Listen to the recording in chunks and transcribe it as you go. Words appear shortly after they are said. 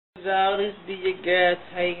Y'all, this be your girl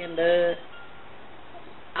taking I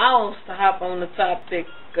don't hop on the topic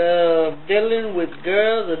of dealing with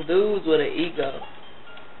girls or dudes with an ego.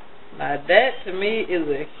 Now that to me is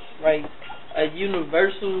a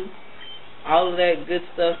universal, all of that good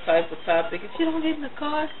stuff type of topic. If you don't get in the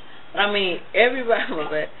car, I mean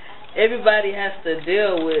everybody has to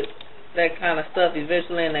deal with that kind of stuff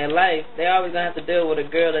eventually in their life. They always gonna have to deal with a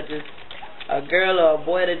girl or a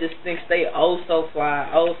boy that just thinks they oh so fly,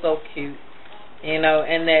 oh so cute, and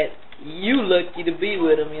that you lucky to be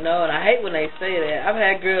with them, and I hate when they say that. I've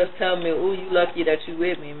had girls tell me, ooh, you lucky that you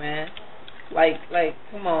with me, man. Like,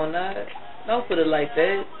 come on, now. Don't put it like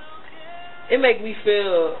that. It make me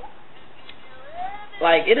feel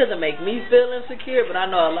like, it doesn't make me feel insecure, but I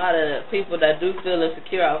know a lot of people that do feel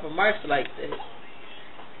insecure off of marks like that.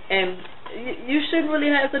 And you shouldn't really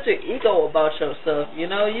have such an ego about yourself, you're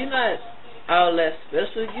not all that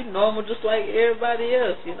special. You normal just like everybody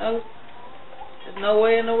else, There's no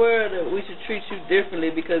way in the world that we should treat you differently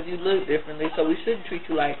because you look differently, so we shouldn't treat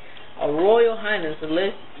you like a royal highness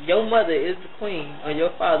unless your mother is the queen or your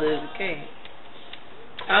father is the king.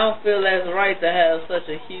 I don't feel that's right to have such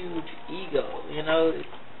a huge ego,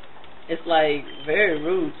 It's like very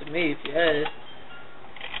rude to me, if you ask.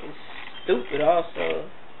 It's stupid also.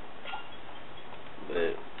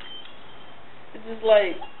 But it's just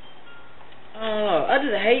like, I don't know. I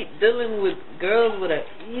just hate dealing with girls with an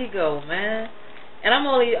ego, man. And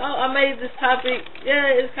I made this topic.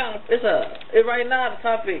 Yeah, right now the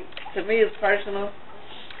topic to me is personal,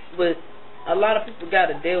 but a lot of people got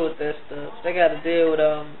to deal with that stuff. They got to deal with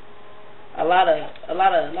a lot of I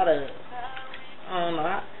don't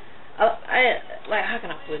know. How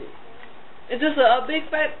can I put it? It's just a big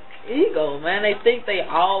fat ego, man. They think they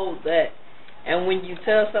all that. And when you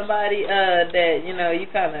tell somebody that, you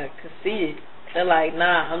kind of can see it, they're like,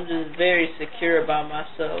 nah, I'm just very secure about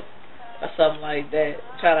myself or something like that,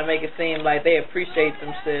 trying to make it seem like they appreciate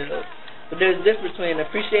themselves. But there's a difference between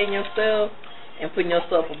appreciating yourself and putting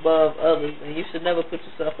yourself above others, and you should never put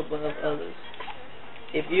yourself above others.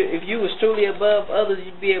 If you was truly above others,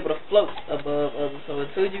 you'd be able to float above others. So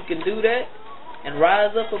until you can do that and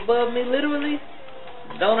rise up above me, literally,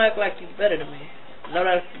 don't act like you're better than me. Know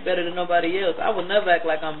that I'm better than nobody else. I would never act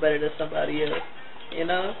like I'm better than somebody else. I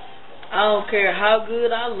don't care how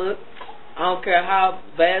good I look. I don't care how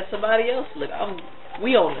bad somebody else look.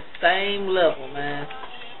 We on the same level, man.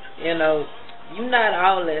 You're not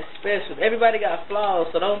all that special. Everybody got flaws,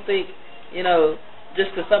 so don't think,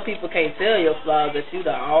 just because some people can't tell your flaws that you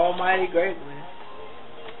the almighty great one.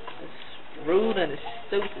 It's rude and it's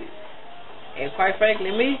stupid. And quite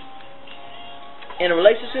frankly, me, in a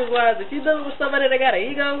relationship-wise, if you're dealing with somebody that got an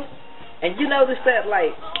ego, and you notice that,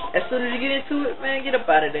 as soon as you get into it, man, get up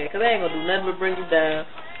out of there, because they ain't going to do nothing but bring you down.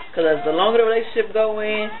 Because the longer the relationship go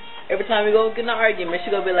in, every time you go get in an argument,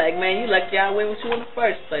 she going to be like, man, you lucky I went with you in the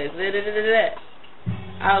first place.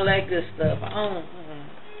 All that good stuff. I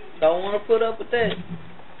don't want to put up with that.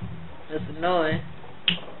 It's annoying.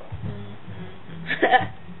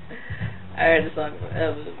 I heard this song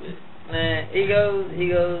forever, but, man, egos.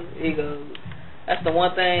 That's the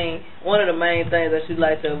one of the main things that you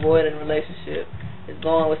like to avoid in a relationship is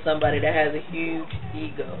going with somebody that has a huge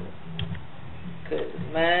ego. Because,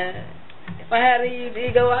 man, if I had a huge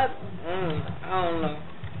ego, I don't know.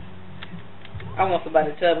 I want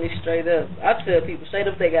somebody to tell me straight up. I tell people straight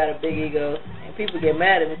up they got a big ego, and people get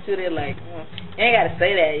mad at me too. They're like, you ain't got to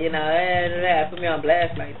say that, put me on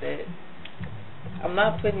blast like that. I'm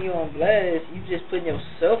not putting you on blast. You just putting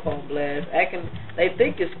yourself on blast. They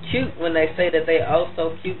think it's cute when they say that they oh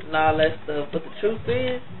so cute and all that stuff. But the truth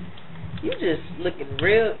is, you just looking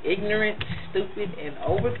real ignorant, stupid, and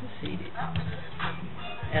over conceited.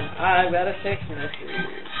 And I got a text message.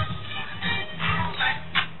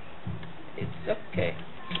 It's okay.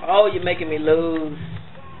 Oh, you're making me lose.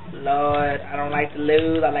 Lord, I don't like to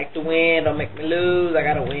lose. I like to win. Don't make me lose. I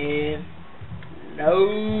gotta win.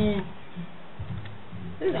 No.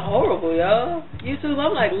 This is horrible, y'all. YouTube,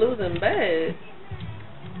 I'm like losing bad.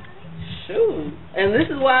 Shoot. And this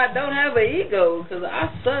is why I don't have an ego, because I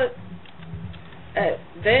suck at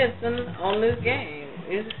dancing on this game.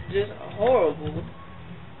 It's just horrible.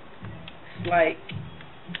 It's like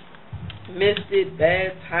missed it,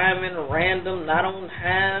 bad timing, random, not on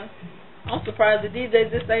time. I'm surprised the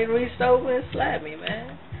DJ just ain't reached over and slapped me,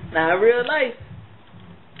 man. Now, in real life,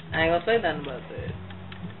 I ain't gonna say nothing about that.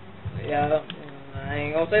 Y'all. I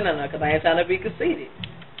ain't gonna say nothing because I ain't trying to be conceited.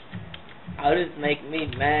 Oh, this make me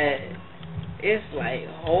mad. It's like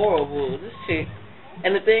horrible. This chick.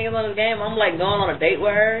 And the thing is on this game, I'm like going on a date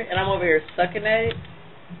with her and I'm over here sucking at it.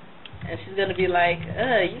 and she's gonna be like,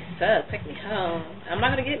 you suck, take me home. I'm not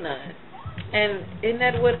gonna get none. And isn't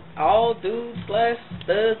that what all dudes slash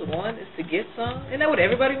studs want, is to get some? Isn't that what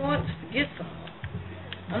everybody wants, to get some?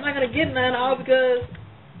 I'm not gonna get none all because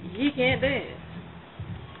he can't dance.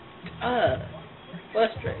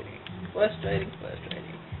 Frustrating.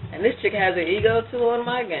 And this chick has an ego too on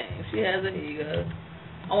my game. She has an ego.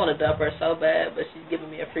 I want to dump her so bad, but she's giving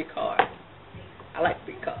me a free card. I like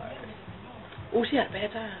free cards. Ooh, she had a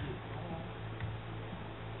bad time.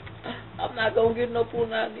 I'm not gonna get no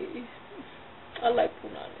punani. I like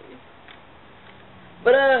punani.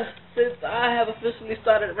 But since I have officially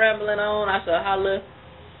started rambling on, I shall holler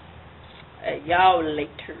at y'all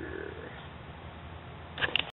later.